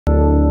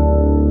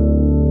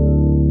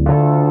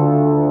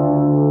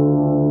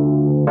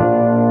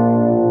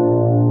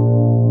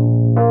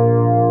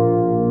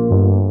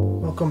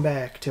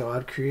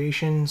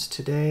Creations.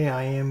 Today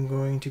I am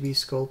going to be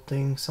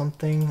sculpting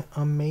something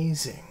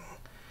amazing.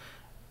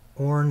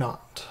 Or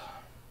not.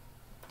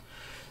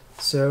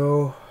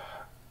 So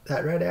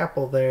that red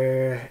apple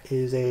there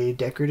is a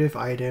decorative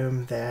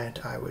item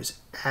that I was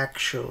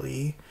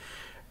actually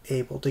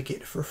able to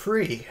get for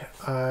free.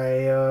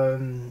 I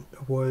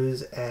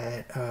was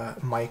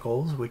at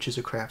Michael's, which is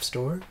a craft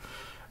store.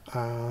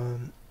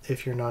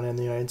 If you're not in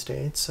the United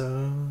States,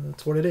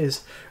 that's what it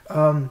is.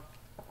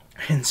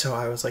 And so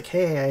I was like,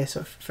 hey, I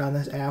found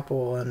this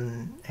apple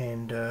and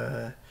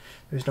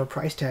there's no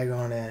price tag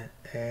on it,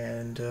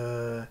 and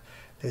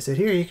they said,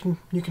 here, you can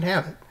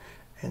have it.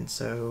 And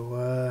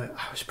so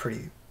I was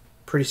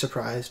pretty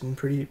surprised and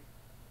pretty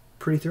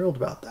thrilled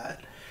about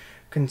that,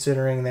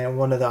 considering that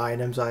one of the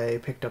items I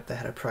picked up that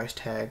had a price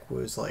tag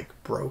was like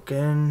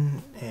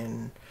broken.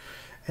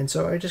 And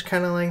so I just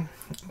kind of like,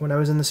 when I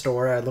was in the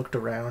store, I looked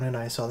around and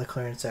I saw the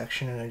clearance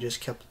section, and I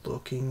just kept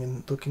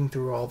looking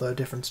through all the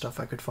different stuff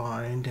I could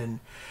find, and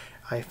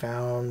I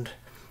found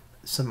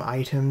some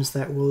items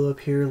that will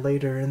appear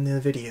later in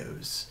the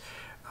videos.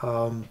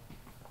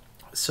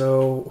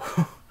 So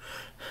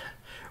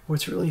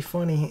what's really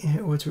funny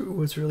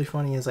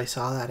is I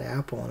saw that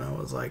apple and I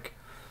was like,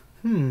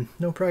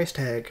 no price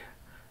tag.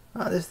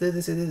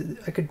 This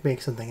I could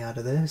make something out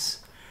of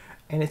this.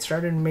 And it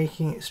started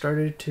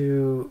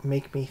to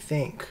make me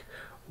think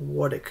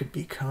what it could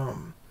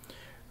become.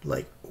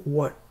 Like,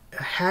 I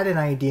had an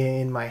idea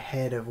in my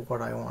head of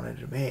what I wanted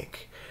to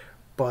make,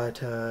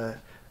 but you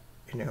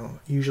know,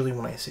 usually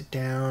when I sit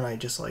down, I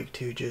just like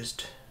to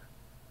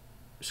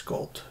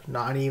sculpt,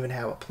 not even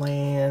have a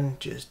plan,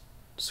 just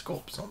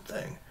sculpt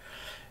something.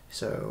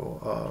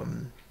 So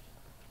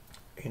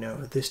you know,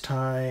 this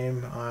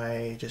time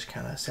I just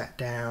kind of sat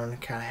down,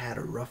 kind of had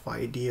a rough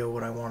idea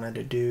what I wanted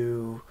to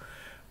do,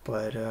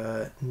 but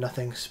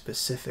nothing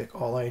specific.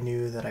 All I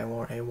knew that I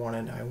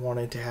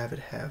wanted to have it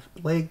have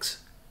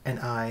legs and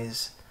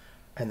eyes,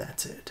 and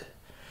that's it.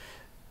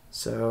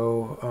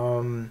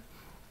 So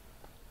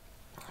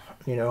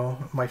you know,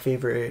 my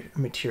favorite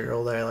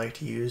material that I like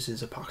to use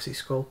is Epoxy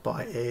Sculpt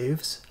by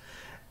Aves,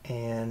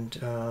 and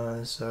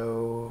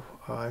so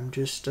I'm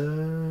just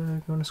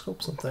going to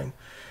sculpt something.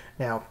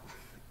 Now,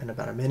 in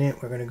about a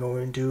minute, we're going to go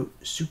into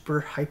Super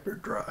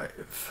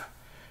Hyperdrive.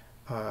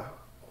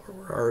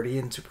 We're already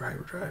in Super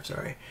Hyperdrive,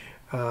 sorry.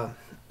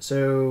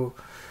 So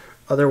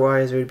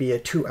otherwise it would be a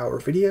 2-hour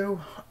video,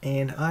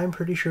 and I'm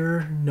pretty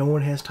sure no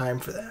one has time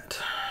for that.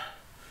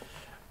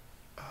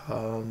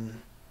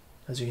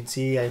 As you can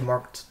see, I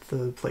marked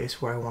the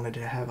place where I wanted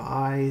to have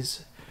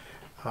eyes.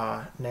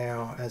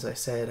 Now, as I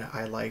said,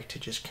 I like to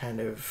just kind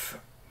of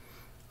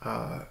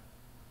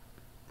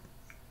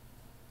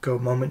go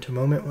moment to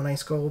moment when I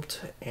sculpt,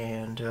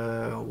 and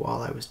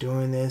while I was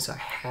doing this, I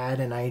had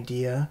an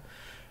idea,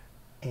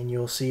 and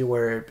you'll see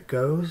where it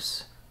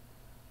goes.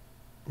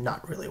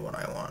 Not really what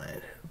I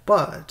wanted,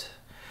 but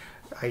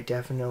I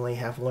definitely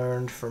have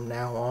learned from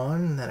now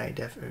on that I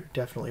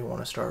definitely want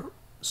to start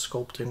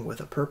sculpting with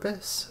a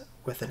purpose,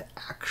 with an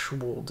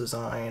actual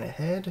design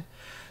ahead.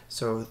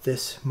 So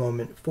this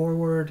moment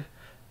forward,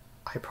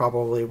 I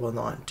probably will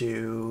not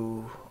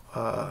do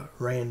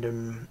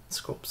random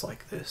sculpts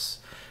like this.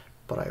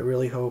 But I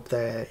really hope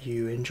that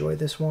you enjoy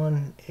this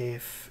one.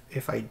 If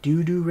I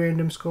do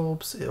random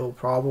sculpts, it'll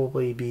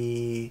probably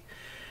be,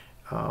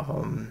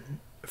 from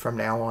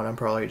now on, I'm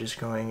probably just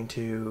going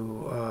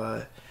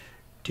to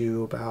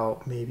do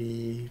about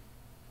maybe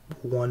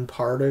one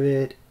part of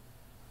it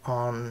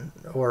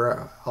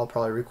or I'll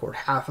probably record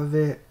half of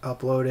it,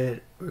 upload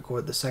it,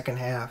 record the second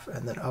half,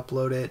 and then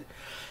upload it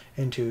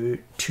into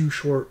 2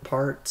 short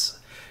parts.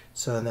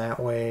 So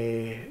that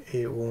way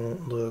it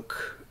won't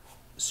look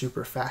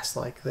super fast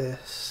like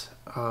this.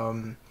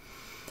 You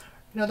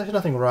know, there's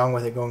nothing wrong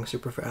with it going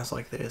super fast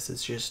like this.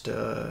 It's just it's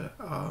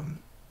a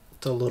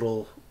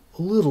little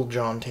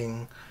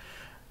jaunting.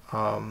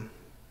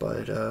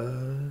 But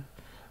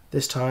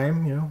this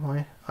time, you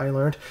know, I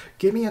learned.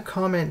 Give me a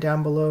comment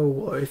down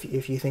below if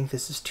you think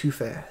this is too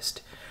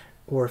fast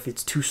or if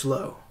it's too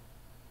slow,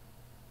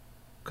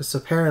 because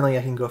apparently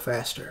I can go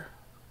faster.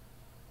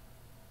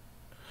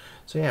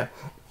 So yeah.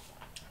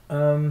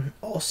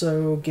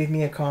 Also, give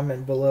me a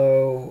comment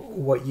below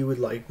what you would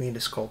like me to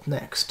sculpt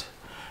next.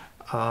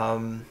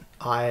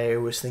 I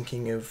was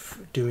thinking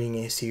of doing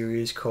a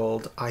series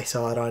called I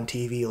Saw It on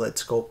TV,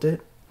 Let's Sculpt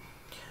It.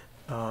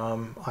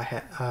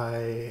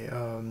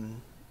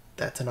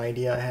 That's an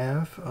idea I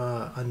have.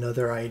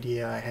 Another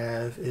idea I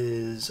have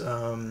is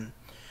I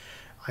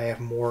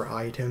have more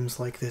items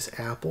like this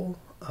apple.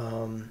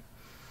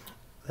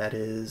 That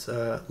is,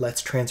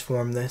 let's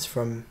transform this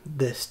from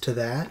this to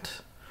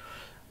that.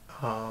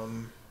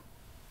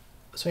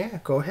 So yeah,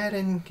 go ahead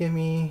and give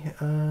me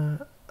a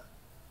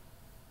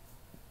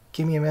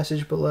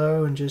message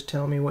below and just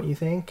tell me what you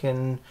think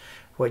and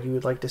what you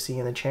would like to see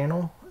in the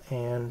channel,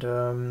 and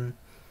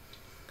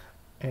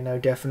I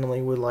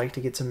definitely would like to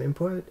get some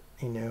input.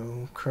 You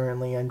know,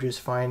 currently I'm just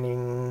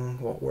finding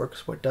what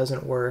works, what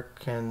doesn't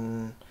work,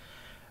 and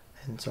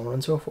so on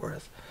and so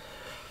forth.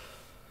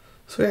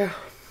 So yeah.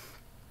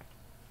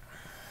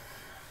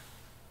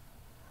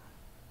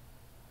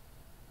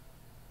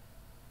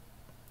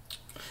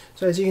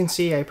 So as you can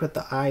see, I put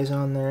the eyes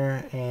on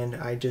there, and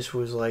I just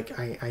was like,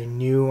 I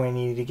knew I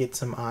needed to get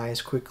some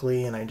eyes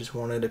quickly, and I just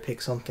wanted to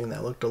pick something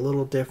that looked a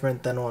little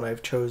different than what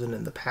I've chosen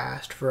in the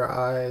past for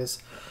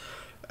eyes.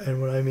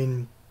 And when I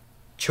mean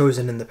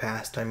chosen in the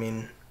past, I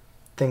mean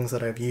things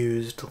that I've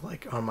used,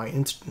 like on my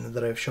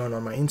that I've shown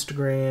on my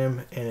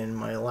Instagram and in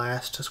my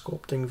last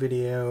sculpting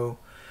video,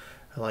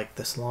 like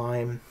the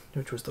slime,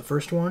 which was the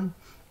first one.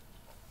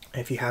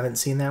 If you haven't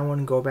seen that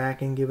one, go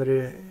back and give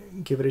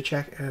it a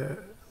check,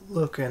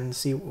 look, and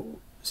see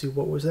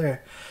what was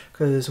there.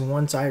 Because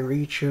once I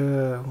reach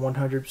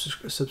 100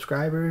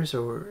 subscribers,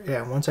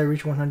 once I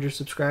reach 100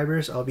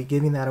 subscribers, I'll be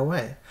giving that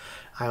away.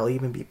 I'll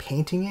even be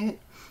painting it.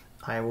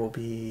 I will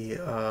be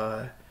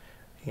I'll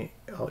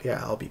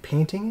be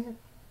painting it,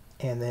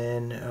 and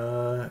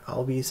then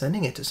I'll be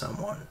sending it to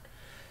someone.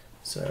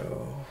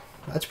 So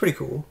that's pretty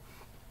cool.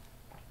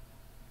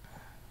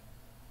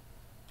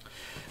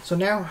 So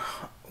now,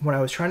 when I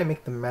was trying to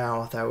make the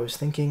mouth, I was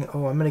thinking,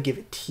 oh, I'm going to give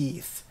it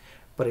teeth,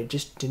 but it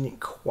just didn't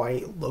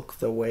quite look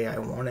the way I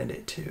wanted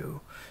it to.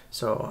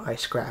 So I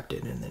scrapped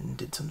it and then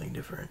did something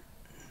different.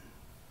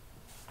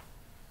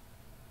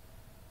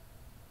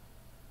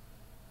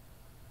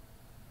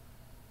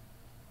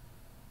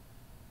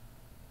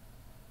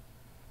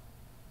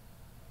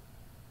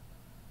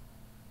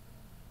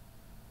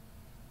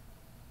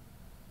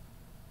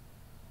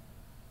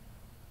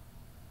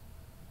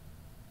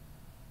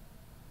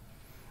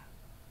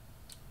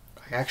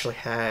 I actually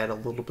had a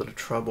little bit of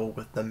trouble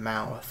with the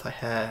mouth.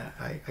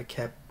 I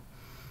kept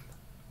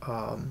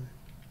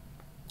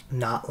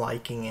not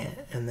liking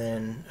it, and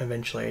then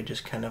eventually I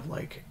just kind of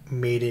like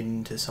made it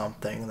into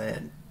something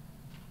that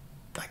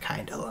I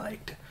kind of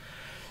liked.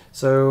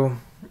 So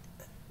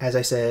as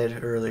I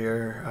said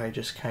earlier, I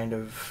just kind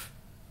of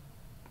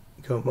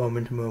go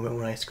moment to moment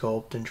when I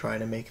sculpt and try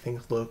to make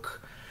things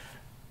look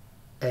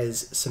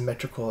as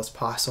symmetrical as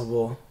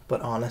possible,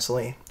 but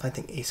honestly I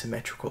think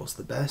asymmetrical is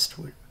the best.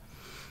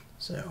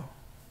 So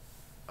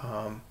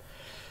I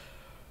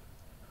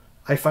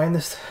find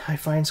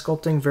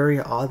sculpting very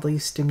oddly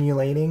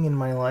stimulating in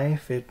my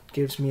life. It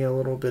gives me a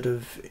little bit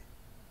of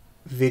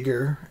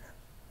vigor,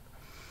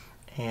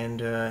 and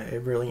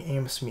it really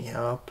amps me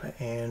up.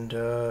 And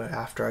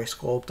after I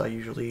sculpt, I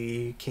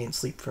usually can't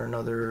sleep for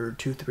another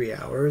 2-3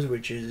 hours,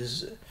 which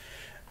is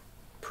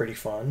pretty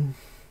fun.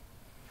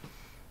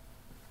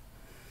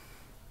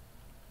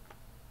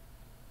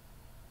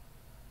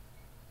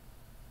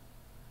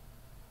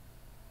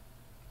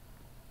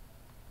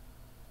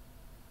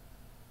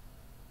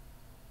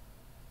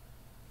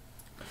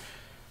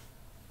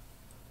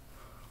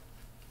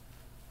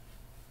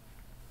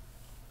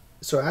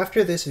 So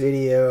after this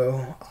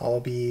video,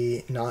 I'll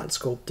be not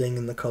sculpting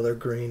in the color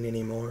green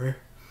anymore,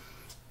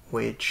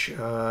 which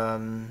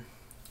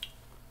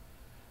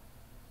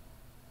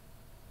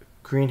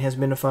green has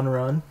been a fun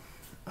run.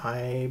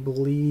 I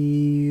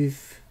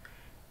believe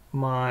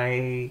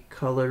my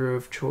color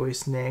of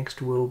choice next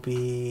will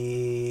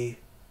be...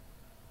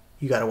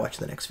 You gotta watch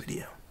the next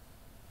video.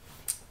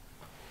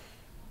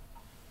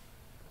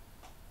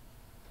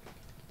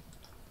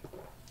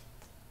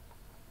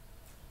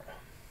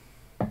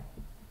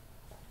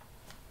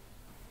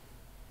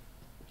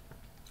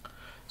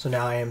 So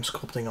now I am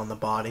sculpting on the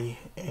body,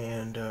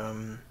 and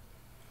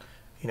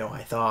you know,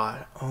 I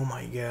thought, oh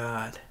my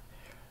god,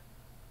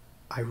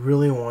 I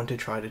really want to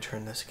try to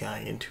turn this guy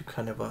into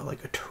kind of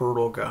like a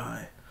turtle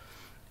guy.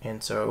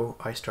 And so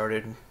I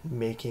started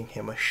making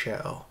him a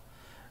shell,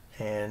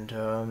 and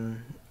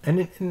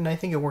I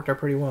think it worked out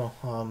pretty well.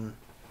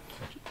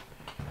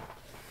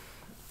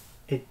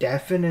 It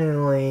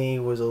definitely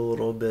was a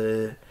little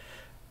bit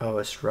of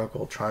a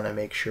struggle trying to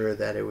make sure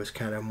that it was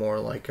kind of more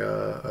like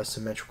a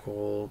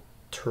symmetrical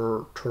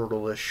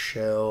turtle-ish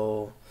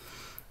shell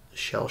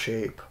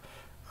shape.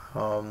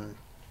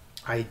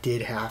 I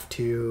did have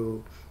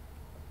to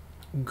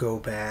go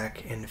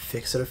back and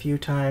fix it a few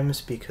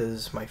times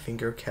because my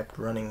finger kept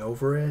running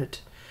over it,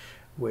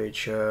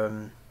 which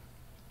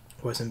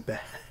wasn't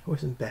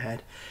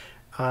bad.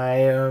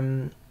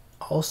 I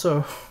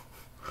also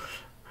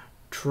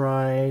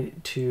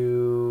tried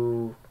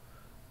to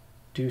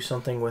do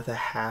something with a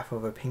half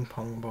of a ping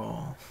pong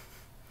ball,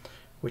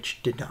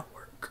 which did not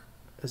work,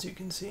 as you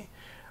can see.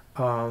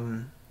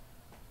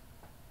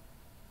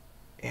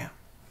 Yeah.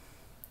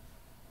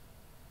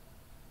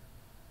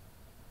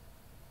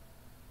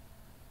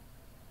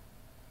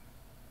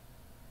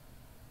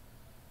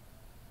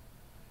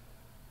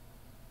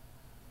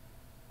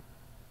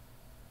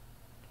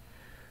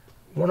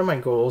 One of my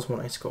goals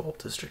when I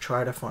sculpt is to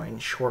try to find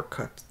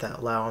shortcuts that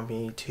allow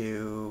me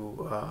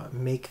to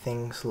make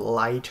things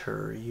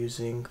lighter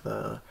using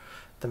the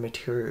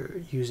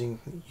material, using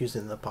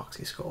the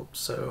epoxy sculpt.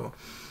 So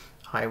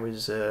I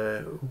was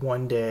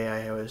one day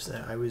I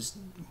was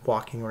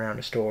walking around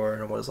a store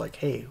and I was like,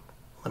 hey,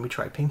 let me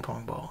try ping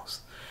pong balls.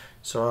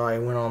 So I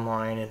went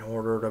online and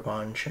ordered a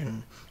bunch,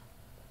 and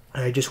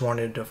I just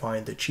wanted to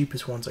find the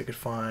cheapest ones I could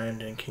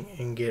find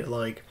and get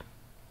like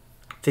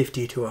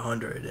 50 to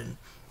 100 and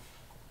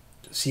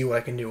see what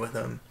I can do with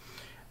them.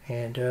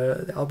 And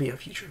that'll be a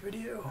future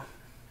video.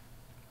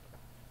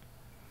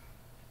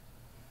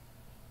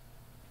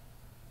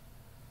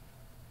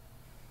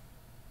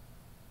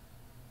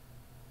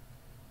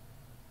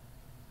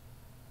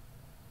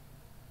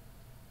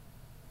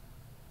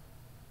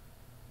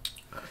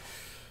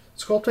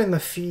 sculpting the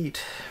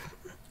feet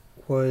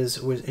was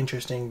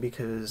interesting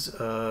because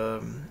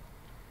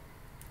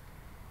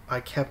I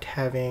kept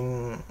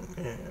having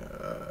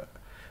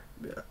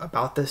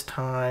about this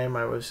time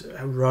I was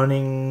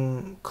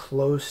running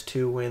close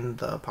to when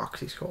the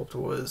epoxy sculpt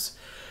was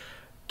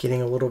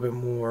getting a little bit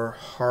more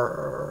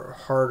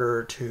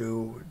harder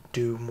to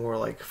do more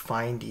like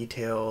fine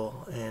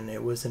detail, and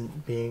it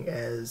wasn't being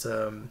as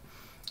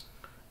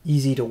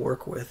easy to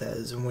work with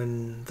as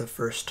when the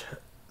first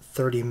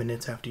 30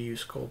 minutes after you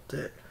sculpt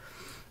it.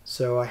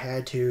 So I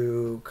had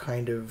to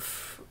kind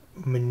of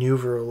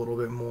maneuver a little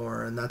bit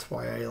more, and that's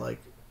why I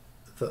like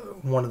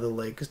one of the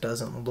legs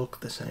doesn't look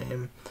the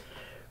same.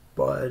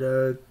 But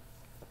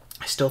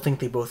I still think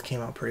they both came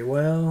out pretty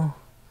well.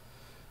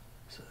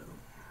 So.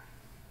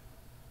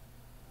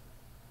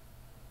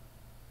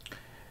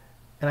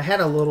 And I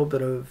had a little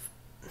bit of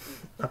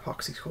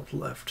epoxy sculpt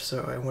left,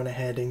 so I went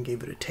ahead and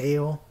gave it a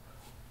tail.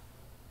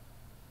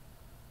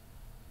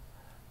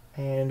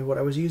 And what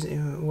I was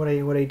using, what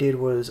I did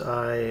was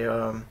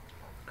I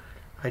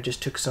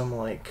just took some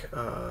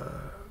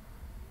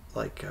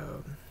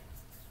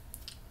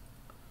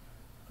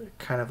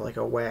kind of like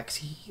a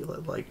waxy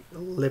like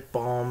lip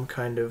balm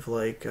kind of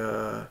like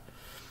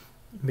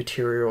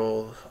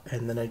material,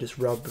 and then I just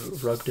rubbed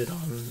it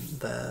on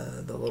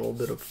the little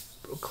bit of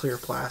clear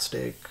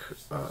plastic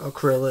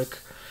acrylic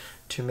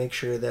to make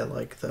sure that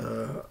like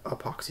the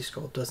epoxy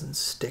sculpt doesn't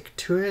stick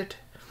to it,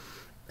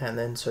 and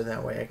then so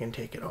that way I can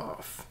take it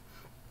off.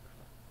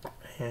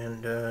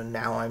 And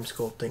now I'm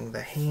sculpting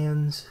the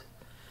hands,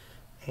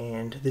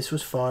 and this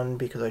was fun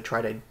because I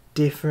tried a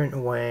different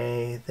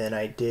way than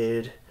I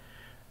did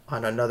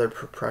on another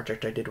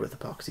project I did with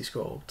epoxy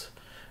sculpt.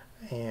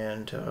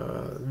 And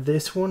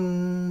this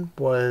one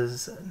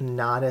was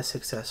not as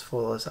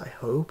successful as I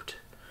hoped,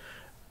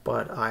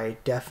 but I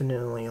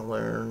definitely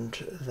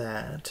learned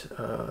that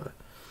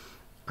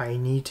I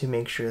need to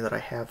make sure that I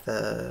have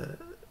the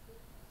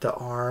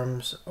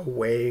arms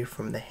away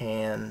from the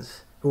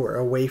hands, or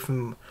away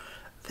from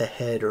the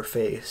head or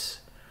face,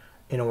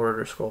 in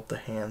order to sculpt the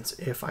hands.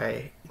 If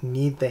I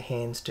need the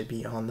hands to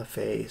be on the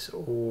face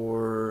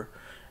or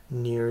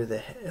near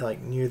the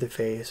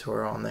face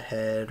or on the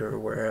head or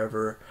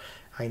wherever,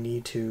 I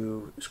need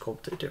to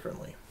sculpt it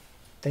differently.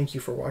 Thank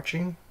you for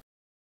watching.